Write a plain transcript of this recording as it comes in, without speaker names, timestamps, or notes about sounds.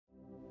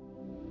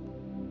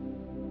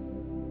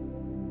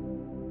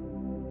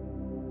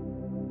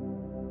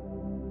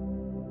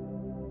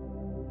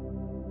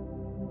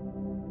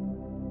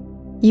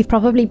You've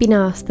probably been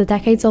asked the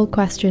decades-old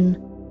question,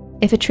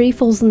 if a tree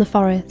falls in the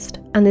forest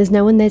and there's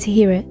no one there to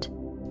hear it,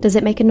 does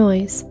it make a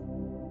noise?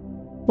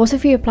 What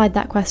if we applied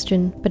that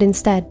question, but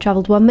instead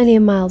travelled 1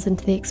 million miles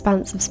into the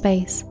expanse of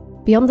space,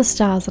 beyond the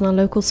stars in our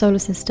local solar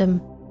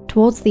system,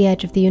 towards the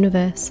edge of the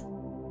universe?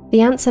 The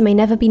answer may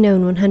never be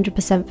known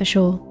 100% for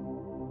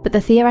sure, but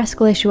the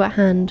theoretical issue at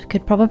hand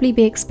could probably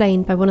be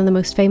explained by one of the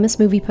most famous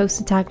movie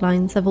poster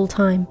taglines of all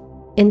time: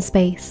 in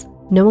space,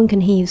 no one can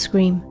hear you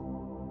scream.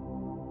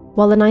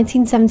 While the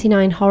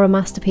 1979 horror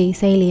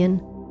masterpiece Alien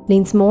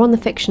leans more on the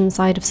fiction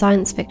side of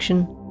science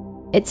fiction,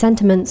 its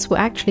sentiments were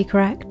actually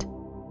correct.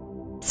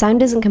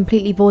 Sound isn't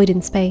completely void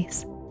in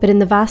space, but in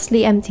the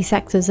vastly empty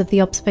sectors of the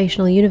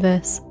observational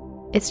universe,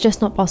 it's just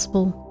not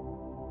possible.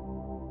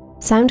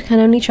 Sound can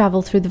only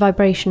travel through the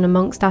vibration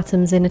amongst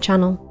atoms in a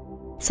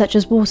channel, such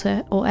as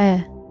water or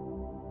air.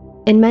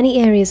 In many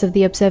areas of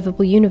the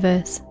observable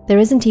universe, there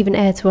isn't even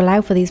air to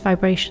allow for these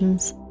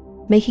vibrations,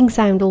 making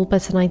sound all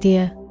but an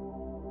idea.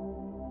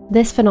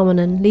 This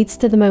phenomenon leads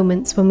to the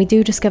moments when we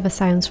do discover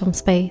sounds from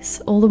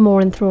space all the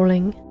more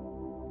enthralling.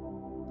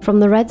 From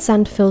the red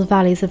sand-filled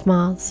valleys of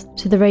Mars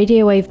to the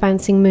radio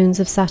wave-bouncing moons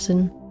of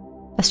Saturn,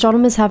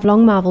 astronomers have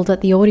long marvelled at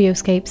the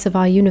audioscapes of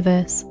our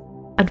universe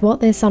and what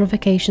their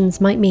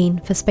sonifications might mean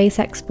for space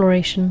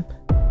exploration.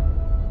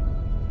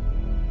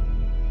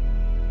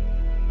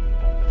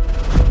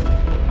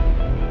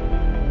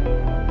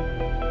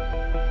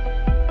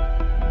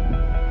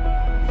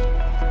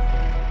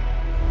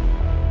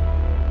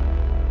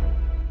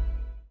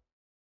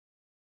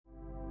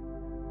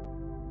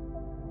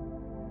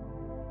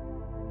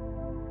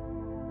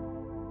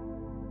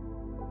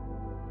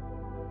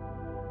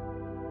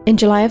 In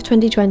July of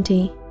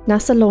 2020,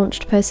 NASA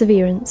launched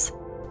Perseverance,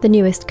 the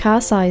newest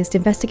car-sized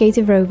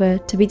investigative rover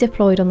to be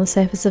deployed on the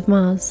surface of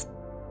Mars.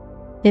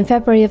 In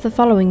February of the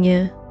following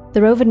year,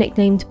 the rover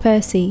nicknamed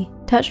Percy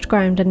touched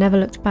ground and never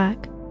looked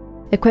back,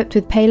 equipped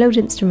with payload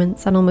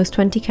instruments and almost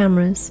 20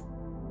 cameras.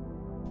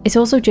 It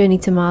also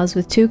journeyed to Mars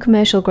with 2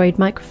 commercial-grade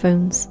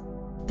microphones,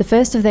 the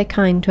first of their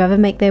kind to ever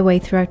make their way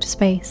through outer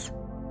space.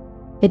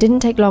 It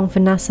didn't take long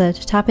for NASA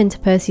to tap into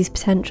Percy's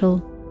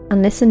potential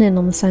and listen in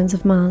on the sounds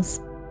of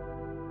Mars.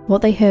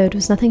 What they heard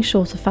was nothing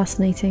short of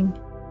fascinating.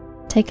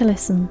 Take a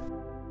listen.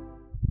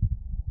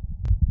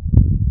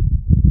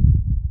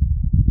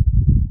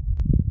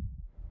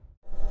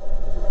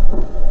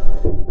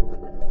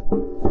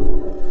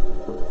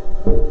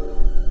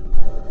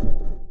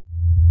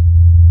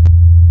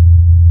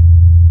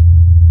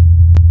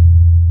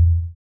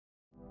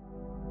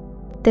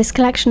 This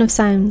collection of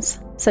sounds,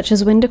 such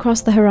as wind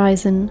across the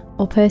horizon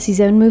or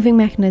Percy's own moving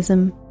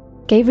mechanism,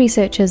 gave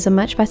researchers a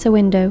much better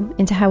window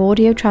into how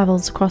audio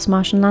travels across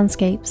Martian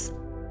landscapes.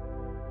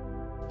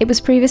 It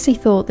was previously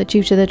thought that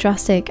due to the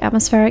drastic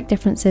atmospheric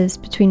differences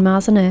between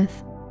Mars and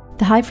Earth,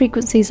 the high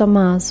frequencies on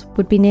Mars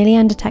would be nearly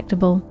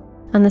undetectable,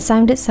 and the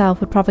sound itself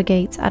would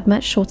propagate at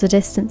much shorter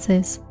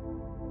distances.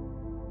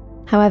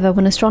 However,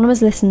 when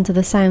astronomers listened to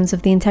the sounds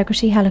of the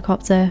Integrity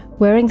helicopter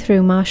whirring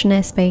through Martian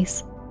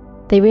airspace,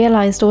 they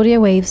realised audio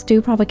waves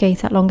do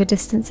propagate at longer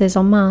distances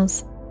on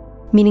Mars,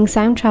 meaning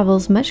sound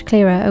travels much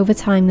clearer over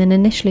time than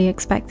initially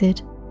expected.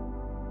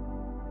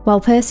 While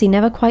Percy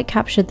never quite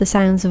captured the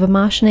sounds of a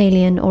Martian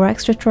alien or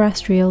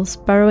extraterrestrials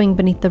burrowing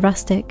beneath the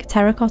rustic,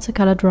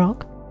 terracotta-coloured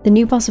rock, the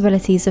new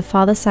possibilities of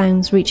farther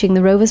sounds reaching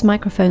the rover's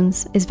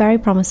microphones is very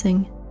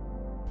promising,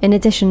 in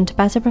addition to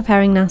better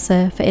preparing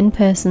NASA for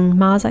in-person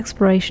Mars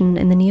exploration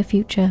in the near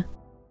future.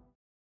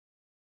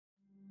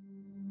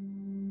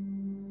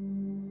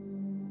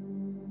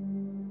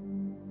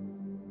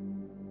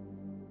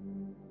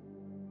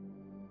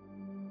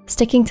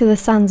 Sticking to the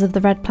sands of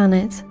the Red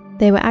Planet,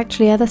 there were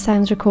actually other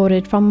sounds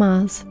recorded from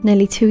Mars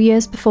nearly 2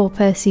 years before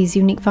Percy's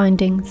unique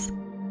findings.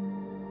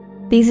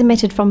 These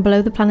emitted from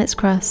below the planet's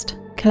crust,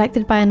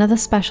 collected by another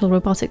special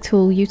robotic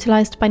tool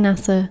utilised by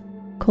NASA,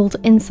 called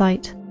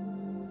InSight.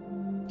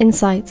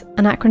 InSight,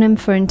 an acronym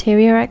for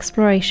Interior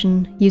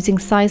Exploration Using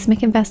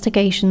Seismic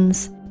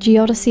Investigations,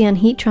 Geodesy and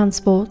Heat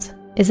Transport,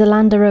 is a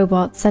lander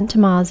robot sent to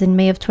Mars in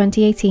May of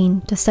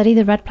 2018 to study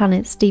the Red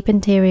Planet's deep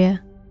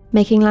interior,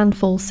 making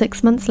landfall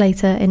 6 months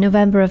later in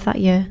November of that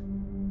year.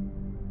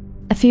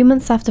 A few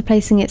months after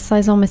placing its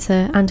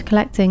seismometer and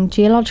collecting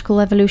geological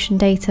evolution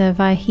data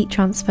via heat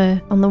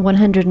transfer on the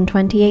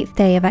 128th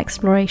day of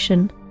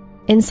exploration,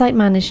 InSight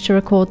managed to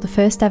record the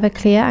first ever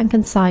clear and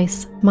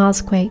concise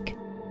Marsquake,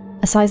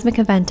 a seismic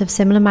event of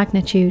similar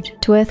magnitude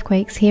to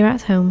earthquakes here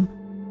at home.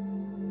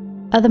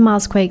 Other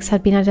Marsquakes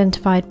had been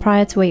identified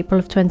prior to April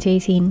of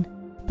 2018,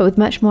 but with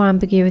much more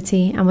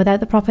ambiguity and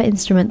without the proper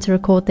instrument to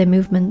record their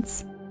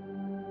movements.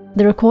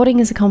 The recording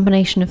is a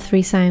combination of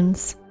 3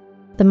 sounds: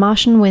 the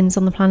Martian winds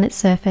on the planet's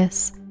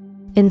surface,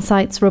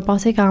 InSight's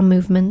robotic arm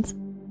movement,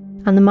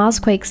 and the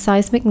Marsquake's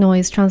seismic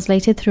noise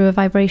translated through a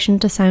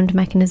vibration-to-sound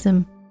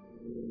mechanism.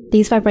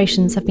 These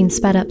vibrations have been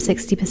sped up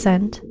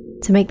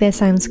 60% to make their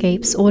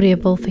soundscapes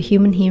audible for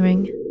human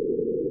hearing.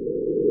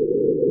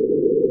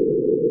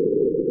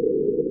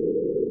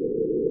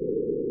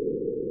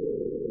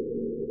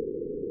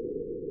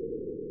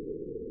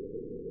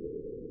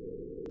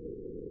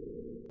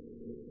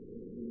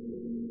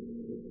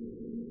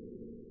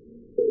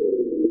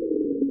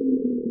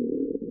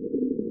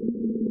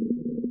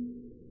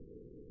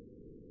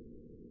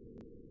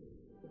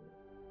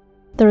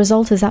 The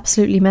result is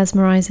absolutely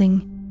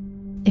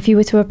mesmerising. If you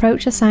were to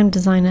approach a sound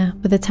designer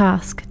with a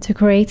task to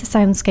create a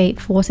soundscape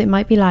for what it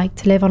might be like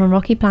to live on a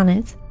rocky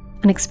planet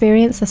and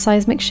experience a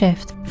seismic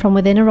shift from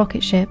within a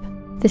rocket ship,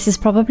 this is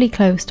probably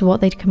close to what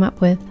they'd come up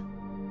with.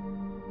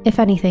 If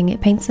anything,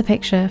 it paints a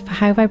picture for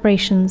how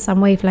vibrations and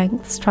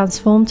wavelengths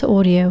transformed to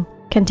audio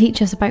can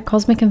teach us about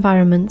cosmic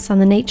environments and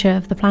the nature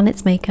of the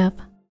planet's makeup.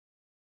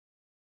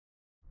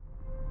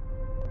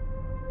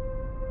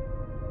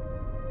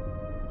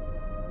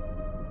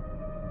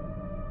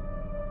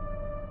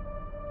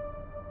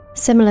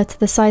 Similar to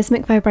the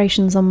seismic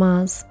vibrations on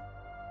Mars,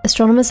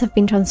 astronomers have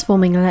been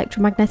transforming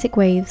electromagnetic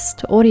waves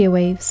to audio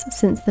waves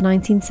since the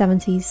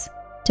 1970s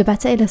to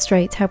better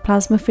illustrate how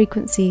plasma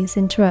frequencies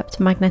interrupt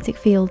magnetic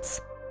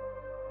fields.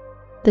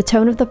 The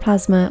tone of the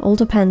plasma all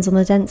depends on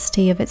the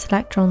density of its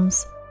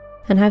electrons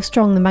and how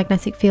strong the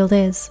magnetic field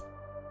is.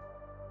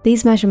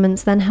 These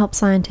measurements then help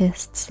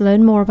scientists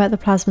learn more about the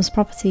plasma's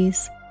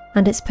properties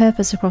and its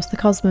purpose across the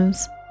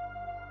cosmos.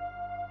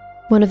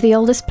 One of the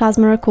oldest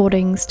plasma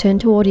recordings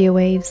turned to audio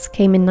waves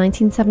came in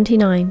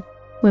 1979,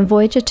 when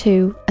Voyager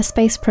 2, a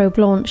space probe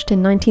launched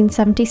in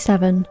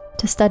 1977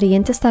 to study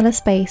interstellar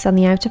space and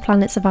the outer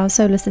planets of our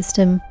solar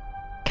system,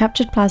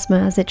 captured plasma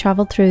as it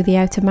travelled through the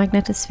outer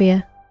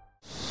magnetosphere.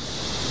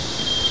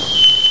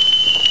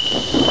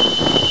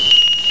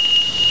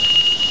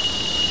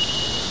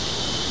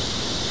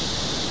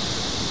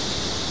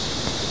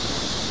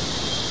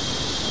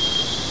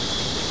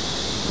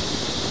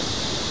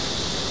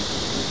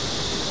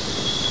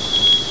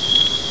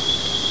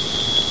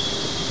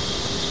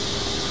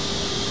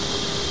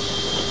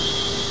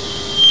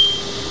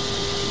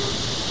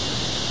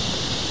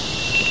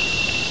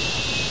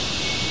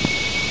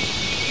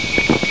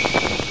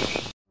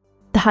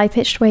 The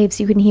high-pitched waves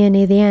you can hear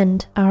near the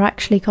end are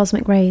actually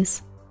cosmic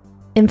rays,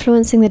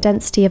 influencing the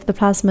density of the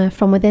plasma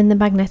from within the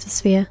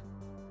magnetosphere.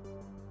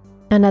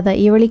 Another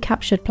eerily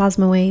captured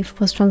plasma wave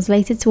was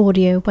translated to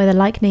audio by the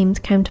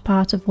like-named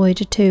counterpart of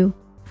Voyager 2,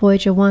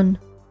 Voyager 1.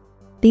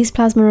 These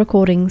plasma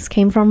recordings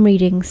came from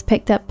readings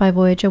picked up by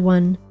Voyager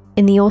 1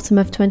 in the autumn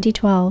of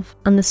 2012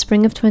 and the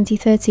spring of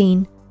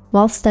 2013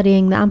 while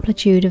studying the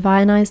amplitude of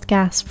ionized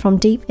gas from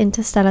deep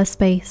interstellar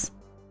space.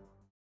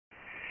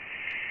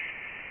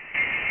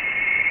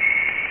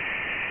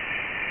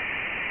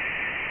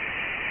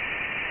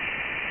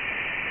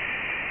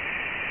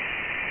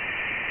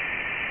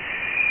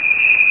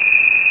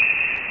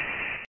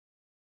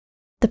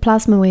 The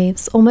plasma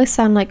waves almost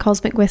sound like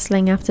cosmic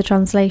whistling after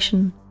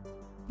translation,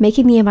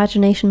 making the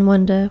imagination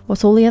wonder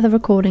what all the other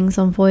recordings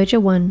on Voyager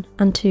 1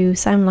 and 2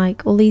 sound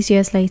like all these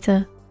years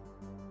later.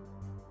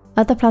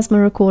 Other plasma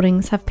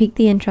recordings have piqued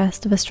the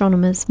interest of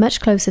astronomers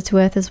much closer to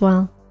Earth as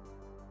well.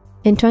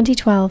 In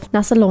 2012,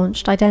 NASA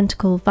launched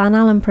identical Van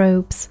Allen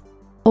probes,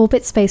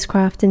 orbit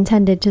spacecraft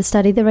intended to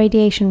study the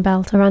radiation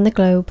belt around the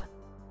globe.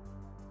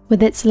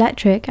 With its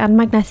electric and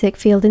magnetic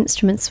field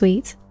instrument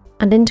suite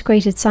and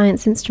integrated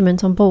science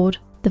instrument on board,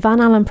 the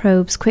Van Allen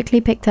probes quickly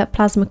picked up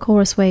plasma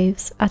chorus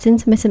waves at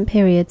intermittent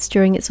periods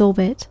during its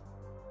orbit.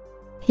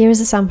 Here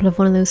is a sample of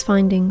one of those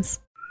findings.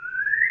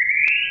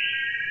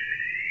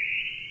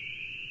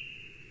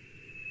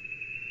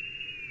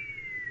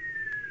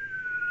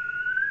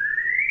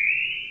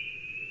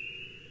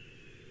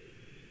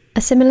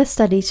 A similar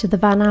study to the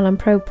Van Allen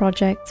probe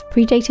project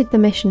predated the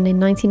mission in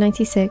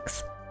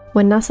 1996,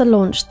 when NASA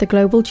launched the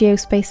Global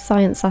Geospace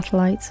Science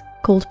satellite,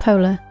 called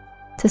Polar,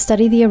 to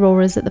study the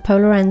auroras at the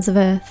polar ends of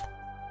Earth,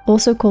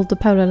 also called the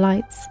polar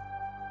lights.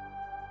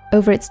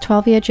 Over its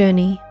 12-year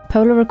journey,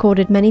 Polar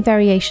recorded many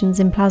variations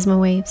in plasma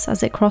waves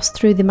as it crossed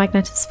through the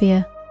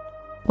magnetosphere.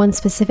 One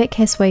specific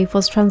hiss wave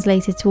was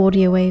translated to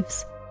audio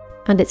waves,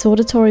 and its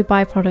auditory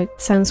byproduct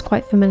sounds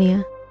quite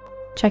familiar.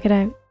 Check it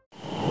out.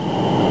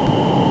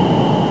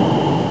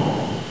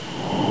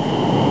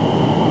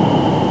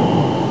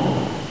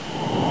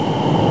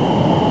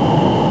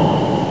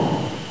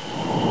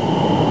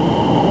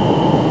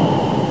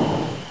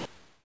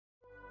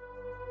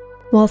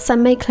 While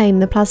some may claim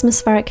the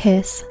plasmaspheric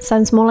hiss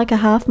sounds more like a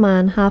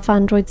half-man,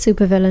 half-android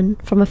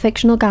supervillain from a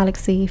fictional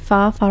galaxy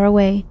far, far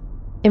away,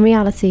 in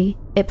reality,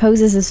 it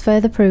poses as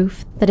further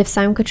proof that if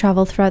sound could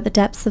travel throughout the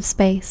depths of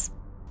space,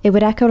 it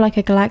would echo like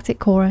a galactic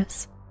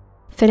chorus,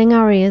 filling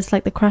our ears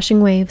like the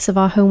crashing waves of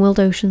our homeworld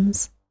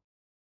oceans.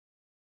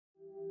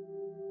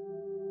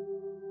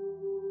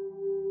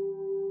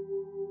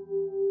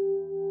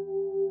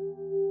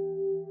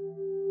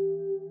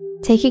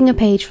 Taking a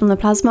page from the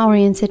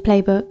plasma-oriented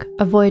playbook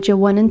of Voyager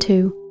 1 and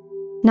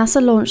 2,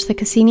 NASA launched the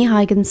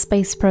Cassini-Huygens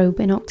space probe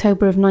in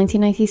October of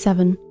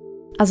 1997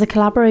 as a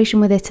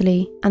collaboration with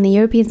Italy and the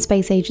European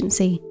Space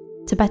Agency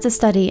to better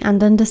study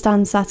and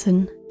understand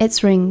Saturn,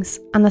 its rings,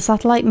 and the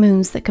satellite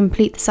moons that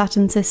complete the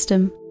Saturn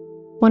system.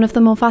 One of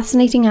the more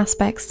fascinating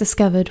aspects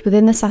discovered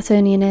within the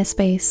Saturnian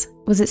airspace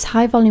was its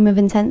high volume of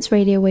intense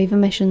radio wave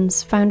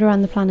emissions found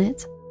around the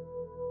planet.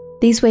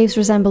 These waves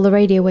resemble the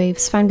radio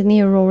waves found in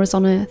the auroras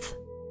on Earth,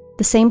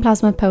 the same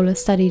plasma Polar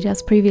studied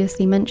as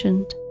previously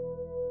mentioned.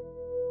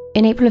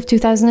 In April of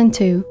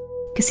 2002,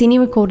 Cassini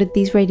recorded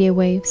these radio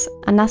waves,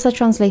 and NASA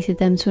translated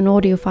them to an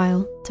audio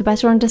file to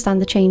better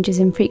understand the changes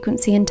in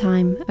frequency and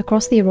time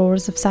across the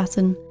auroras of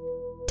Saturn.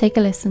 Take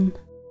a listen.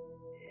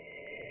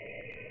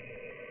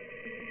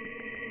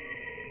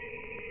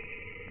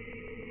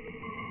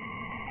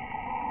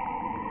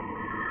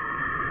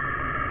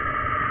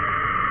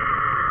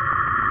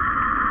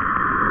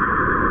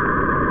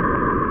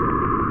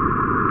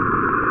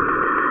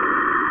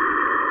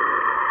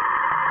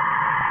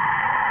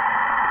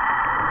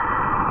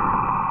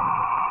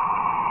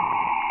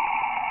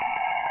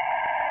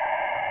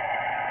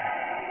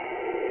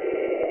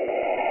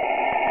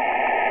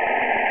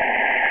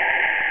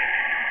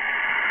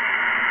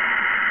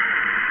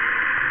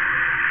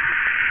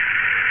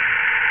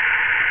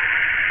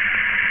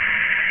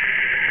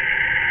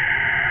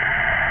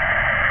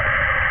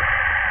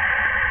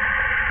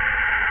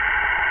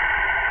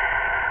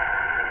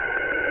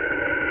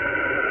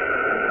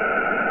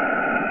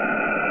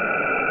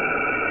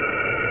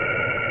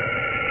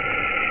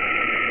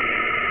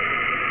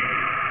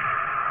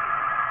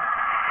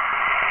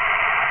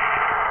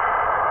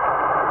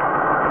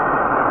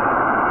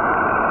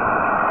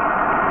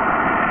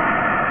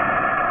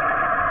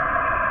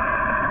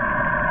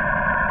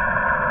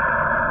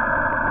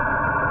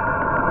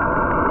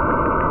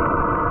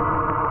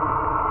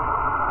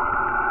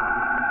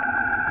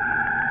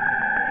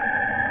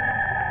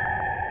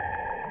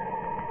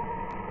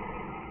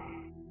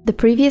 The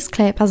previous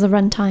clip has a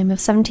runtime of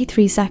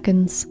 73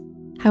 seconds.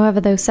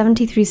 However, those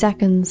 73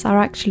 seconds are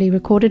actually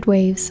recorded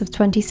waves of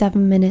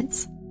 27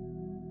 minutes.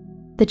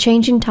 The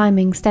change in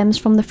timing stems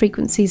from the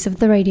frequencies of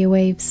the radio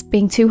waves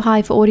being too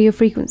high for audio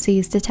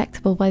frequencies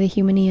detectable by the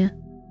human ear,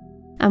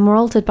 and were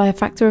altered by a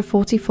factor of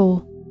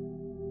 44.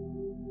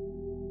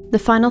 The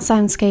final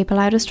soundscape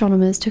allowed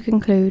astronomers to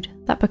conclude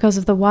that because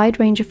of the wide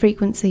range of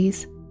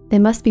frequencies, there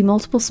must be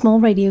multiple small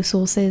radio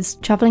sources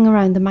travelling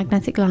around the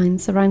magnetic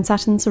lines around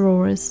Saturn's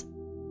auroras.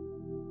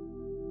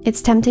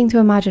 It's tempting to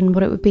imagine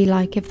what it would be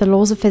like if the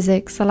laws of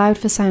physics allowed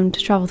for sound to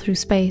travel through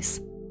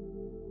space.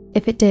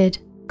 If it did,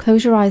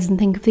 close your eyes and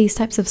think of these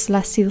types of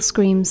celestial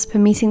screams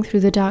permeating through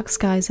the dark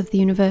skies of the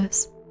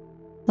universe,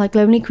 like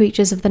lonely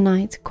creatures of the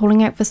night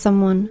calling out for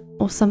someone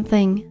or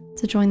something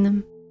to join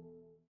them.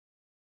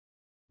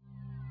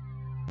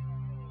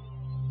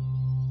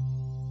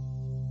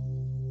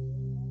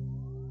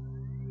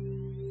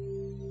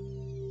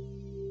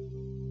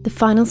 The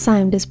final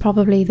sound is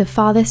probably the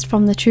farthest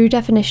from the true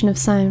definition of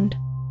sound,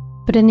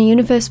 but in a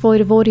universe void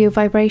of audio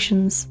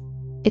vibrations,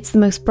 it's the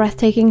most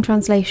breathtaking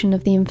translation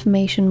of the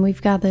information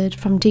we've gathered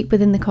from deep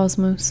within the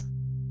cosmos.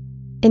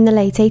 In the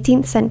late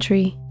 18th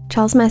century,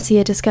 Charles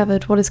Messier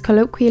discovered what is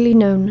colloquially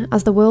known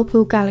as the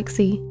Whirlpool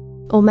Galaxy,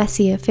 or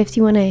Messier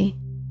 51A,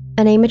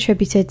 a name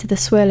attributed to the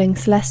swirling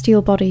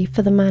celestial body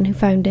for the man who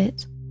found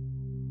it.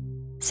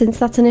 Since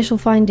that initial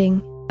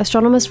finding,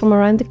 astronomers from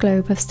around the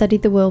globe have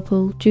studied the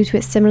whirlpool due to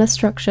its similar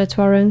structure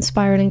to our own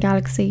spiraling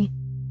galaxy,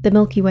 the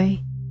Milky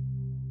Way.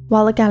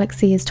 While the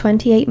galaxy is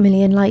 28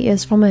 million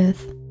light-years from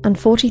Earth and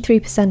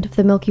 43% of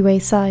the Milky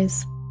Way's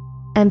size,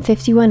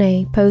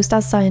 M51A posed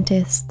as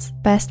scientists'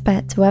 best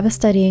bet to ever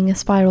studying a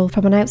spiral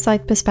from an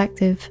outside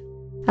perspective,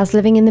 as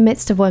living in the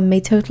midst of one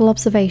made total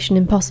observation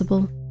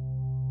impossible.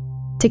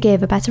 To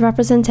give a better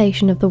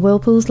representation of the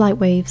whirlpool's light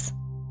waves,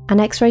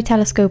 an X-ray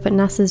telescope at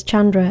NASA's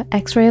Chandra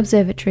X-ray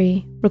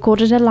Observatory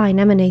recorded a line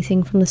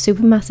emanating from the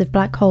supermassive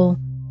black hole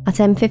at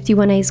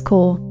M51A's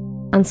core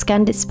and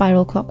scanned its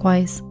spiral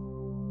clockwise.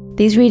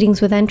 These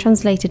readings were then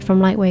translated from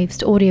light waves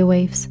to audio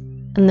waves,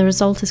 and the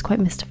result is quite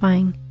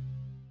mystifying.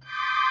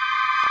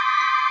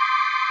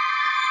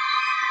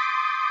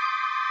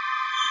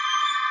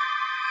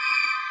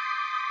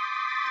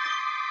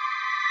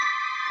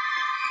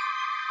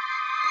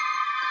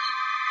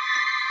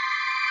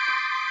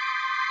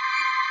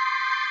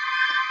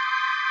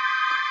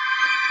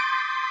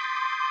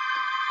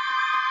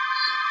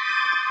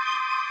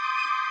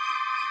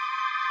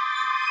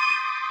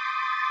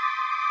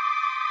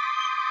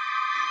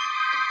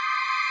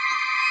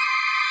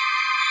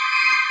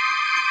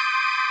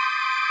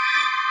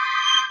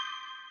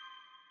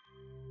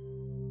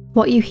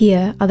 What you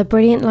hear are the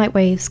brilliant light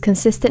waves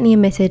consistently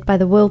emitted by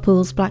the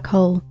whirlpool's black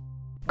hole,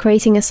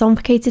 creating a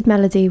sonificated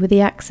melody with the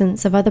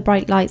accents of other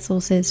bright light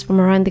sources from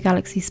around the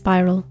galaxy's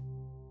spiral.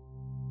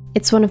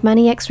 It's one of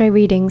many X-ray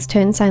readings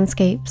turned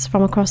soundscapes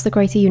from across the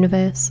greater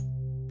universe,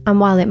 and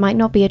while it might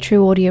not be a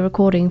true audio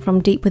recording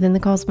from deep within the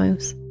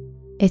cosmos,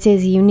 it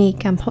is a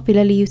unique and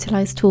popularly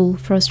utilised tool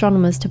for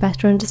astronomers to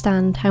better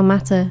understand how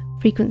matter,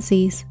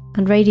 frequencies,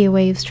 and radio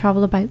waves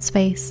travel about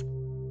space.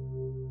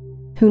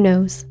 Who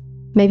knows?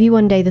 Maybe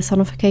one day the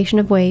sonification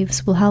of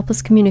waves will help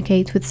us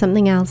communicate with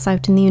something else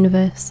out in the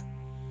universe.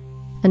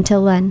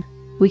 Until then,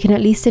 we can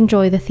at least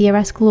enjoy the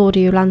theoretical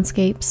audio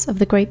landscapes of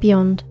the great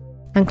beyond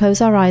and close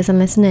our eyes and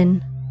listen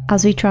in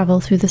as we travel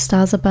through the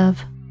stars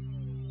above.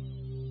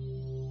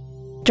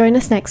 Join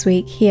us next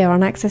week here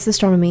on Access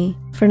Astronomy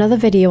for another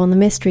video on the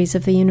mysteries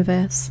of the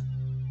universe.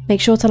 Make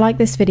sure to like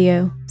this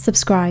video,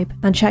 subscribe,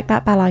 and check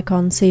that bell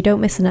icon so you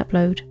don't miss an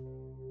upload.